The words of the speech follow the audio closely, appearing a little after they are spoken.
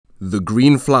The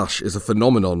green flash is a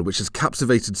phenomenon which has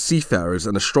captivated seafarers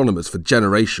and astronomers for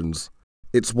generations.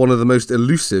 It's one of the most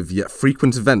elusive yet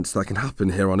frequent events that can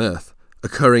happen here on Earth,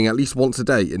 occurring at least once a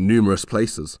day in numerous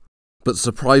places. But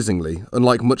surprisingly,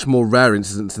 unlike much more rare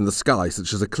incidents in the sky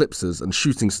such as eclipses and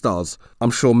shooting stars,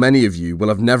 I'm sure many of you will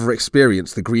have never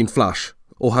experienced the green flash,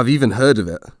 or have even heard of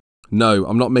it. No,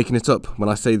 I'm not making it up when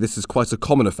I say this is quite a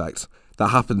common effect that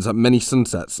happens at many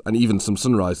sunsets and even some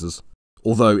sunrises,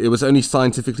 although it was only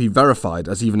scientifically verified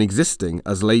as even existing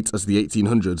as late as the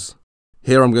 1800s.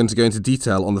 Here I'm going to go into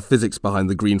detail on the physics behind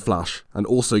the green flash, and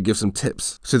also give some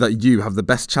tips so that you have the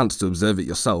best chance to observe it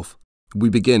yourself. We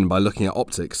begin by looking at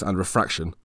optics and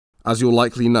refraction. As you'll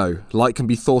likely know, light can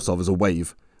be thought of as a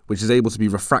wave, which is able to be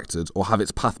refracted or have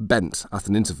its path bent at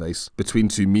an interface between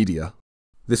two media.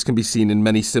 This can be seen in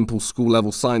many simple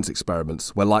school-level science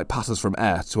experiments where light passes from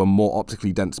air to a more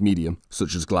optically dense medium,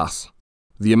 such as glass.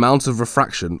 The amount of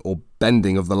refraction or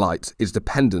bending of the light is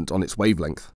dependent on its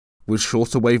wavelength, with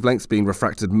shorter wavelengths being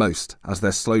refracted most as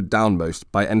they're slowed down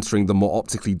most by entering the more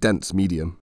optically dense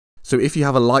medium. So if you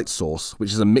have a light source,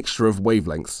 which is a mixture of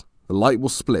wavelengths, the light will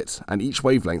split and each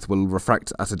wavelength will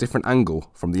refract at a different angle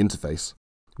from the interface.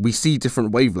 We see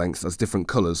different wavelengths as different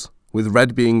colours, with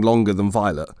red being longer than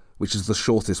violet, which is the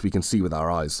shortest we can see with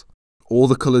our eyes. All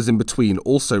the colours in between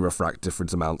also refract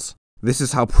different amounts. This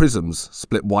is how prisms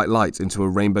split white light into a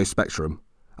rainbow spectrum,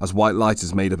 as white light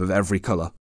is made up of every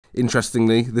colour.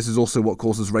 Interestingly, this is also what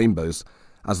causes rainbows,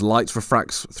 as light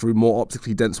refracts through more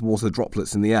optically dense water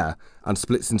droplets in the air and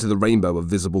splits into the rainbow of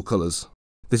visible colours.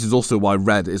 This is also why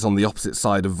red is on the opposite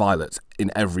side of violet in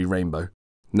every rainbow.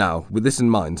 Now, with this in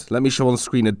mind, let me show on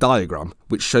screen a diagram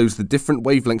which shows the different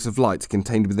wavelengths of light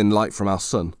contained within light from our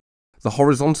sun. The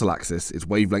horizontal axis is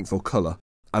wavelength or colour,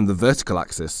 and the vertical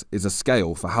axis is a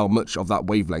scale for how much of that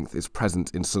wavelength is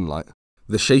present in sunlight.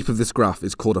 The shape of this graph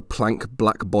is called a Planck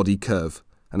black body curve,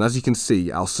 and as you can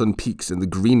see, our sun peaks in the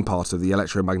green part of the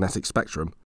electromagnetic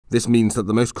spectrum. This means that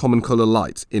the most common colour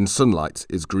light in sunlight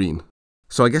is green.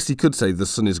 So I guess you could say the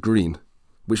sun is green,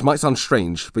 which might sound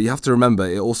strange, but you have to remember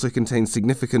it also contains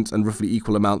significant and roughly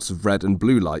equal amounts of red and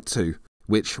blue light too,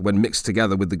 which, when mixed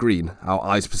together with the green, our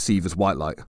eyes perceive as white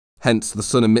light. Hence, the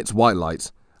sun emits white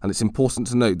light, and it's important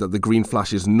to note that the green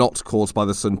flash is not caused by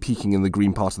the sun peaking in the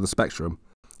green part of the spectrum.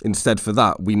 Instead, for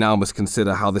that, we now must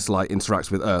consider how this light interacts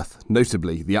with Earth,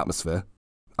 notably the atmosphere.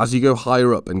 As you go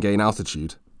higher up and gain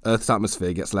altitude, Earth's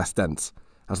atmosphere gets less dense,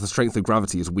 as the strength of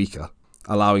gravity is weaker,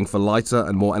 allowing for lighter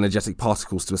and more energetic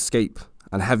particles to escape,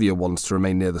 and heavier ones to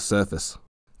remain near the surface.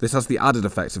 This has the added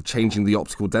effect of changing the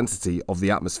optical density of the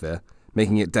atmosphere,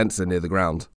 making it denser near the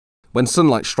ground. When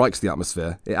sunlight strikes the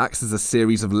atmosphere, it acts as a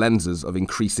series of lenses of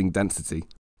increasing density.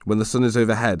 When the sun is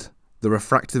overhead, the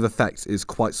refractive effect is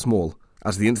quite small,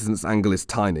 as the incidence angle is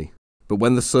tiny. But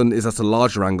when the sun is at a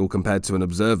larger angle compared to an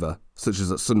observer, such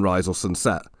as at sunrise or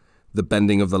sunset, the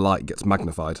bending of the light gets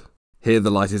magnified. Here the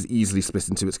light is easily split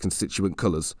into its constituent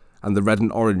colours, and the red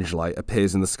and orange light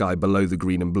appears in the sky below the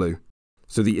green and blue.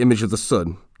 So the image of the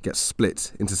sun gets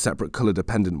split into separate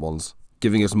colour-dependent ones,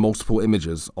 giving us multiple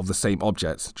images of the same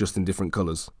object, just in different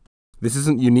colours. This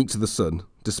isn't unique to the sun.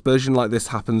 Dispersion like this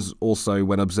happens also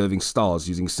when observing stars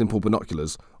using simple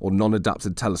binoculars or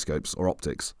non-adapted telescopes or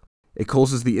optics. It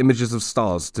causes the images of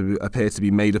stars to appear to be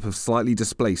made up of slightly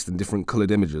displaced and different coloured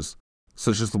images,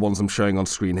 such as the ones I'm showing on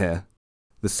screen here.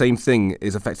 The same thing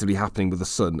is effectively happening with the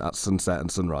sun at sunset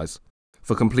and sunrise.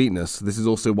 For completeness, this is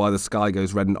also why the sky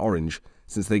goes red and orange,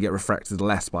 since they get refracted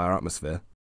less by our atmosphere.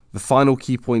 The final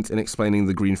key point in explaining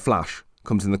the green flash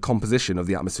comes in the composition of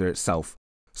the atmosphere itself.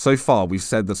 So far, we've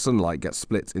said the sunlight gets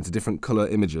split into different colour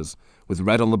images, with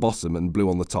red on the bottom and blue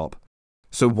on the top.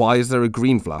 So why is there a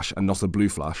green flash and not a blue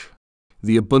flash?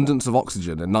 The abundance of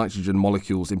oxygen and nitrogen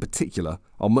molecules in particular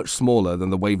are much smaller than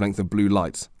the wavelength of blue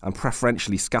light and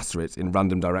preferentially scatter it in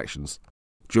random directions.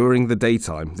 During the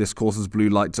daytime, this causes blue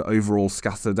light to overall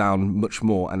scatter down much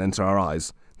more and enter our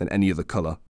eyes than any other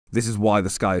colour. This is why the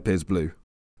sky appears blue.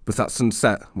 But at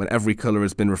sunset, when every colour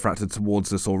has been refracted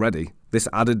towards us already, this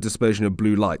added dispersion of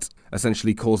blue light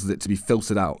essentially causes it to be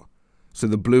filtered out, so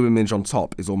the blue image on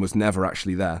top is almost never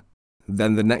actually there.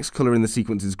 Then the next colour in the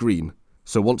sequence is green,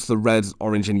 so once the red,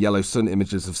 orange and yellow sun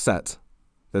images have set,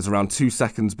 there's around 2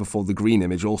 seconds before the green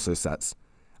image also sets,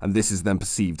 and this is then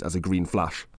perceived as a green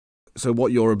flash. So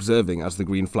what you're observing as the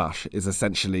green flash is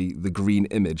essentially the green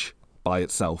image by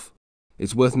itself.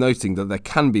 It's worth noting that there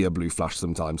can be a blue flash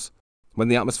sometimes, when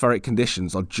the atmospheric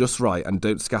conditions are just right and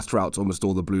don't scatter out almost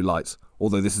all the blue light,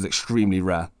 although this is extremely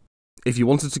rare. If you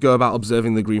wanted to go about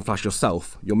observing the green flash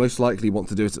yourself, you'll most likely want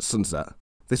to do it at sunset.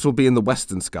 This will be in the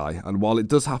western sky, and while it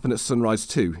does happen at sunrise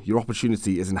too, your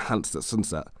opportunity is enhanced at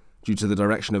sunset, due to the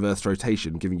direction of Earth's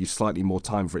rotation giving you slightly more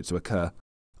time for it to occur.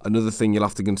 Another thing you'll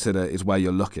have to consider is where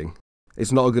you're looking.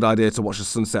 It's not a good idea to watch the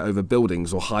sunset over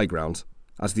buildings or high ground,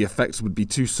 as the effects would be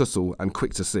too subtle and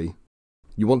quick to see.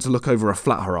 You want to look over a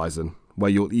flat horizon, where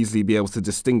you'll easily be able to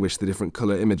distinguish the different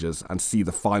colour images and see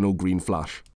the final green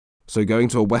flash. So going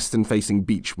to a western-facing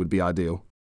beach would be ideal.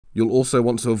 You'll also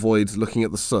want to avoid looking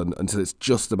at the sun until it's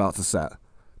just about to set,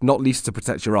 not least to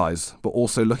protect your eyes, but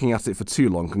also looking at it for too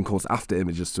long can cause after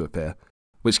images to appear,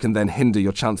 which can then hinder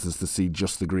your chances to see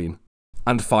just the green.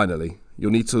 And finally,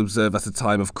 you'll need to observe at a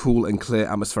time of cool and clear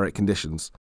atmospheric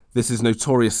conditions. This is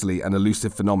notoriously an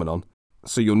elusive phenomenon,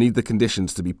 so you'll need the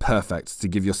conditions to be perfect to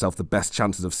give yourself the best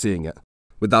chances of seeing it.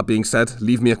 With that being said,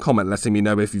 leave me a comment letting me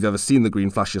know if you've ever seen the green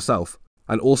flash yourself,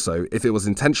 and also if it was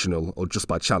intentional or just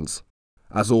by chance.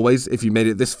 As always, if you made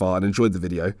it this far and enjoyed the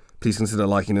video, please consider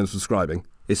liking and subscribing.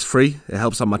 It's free, it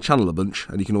helps out my channel a bunch,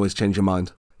 and you can always change your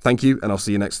mind. Thank you, and I'll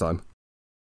see you next time.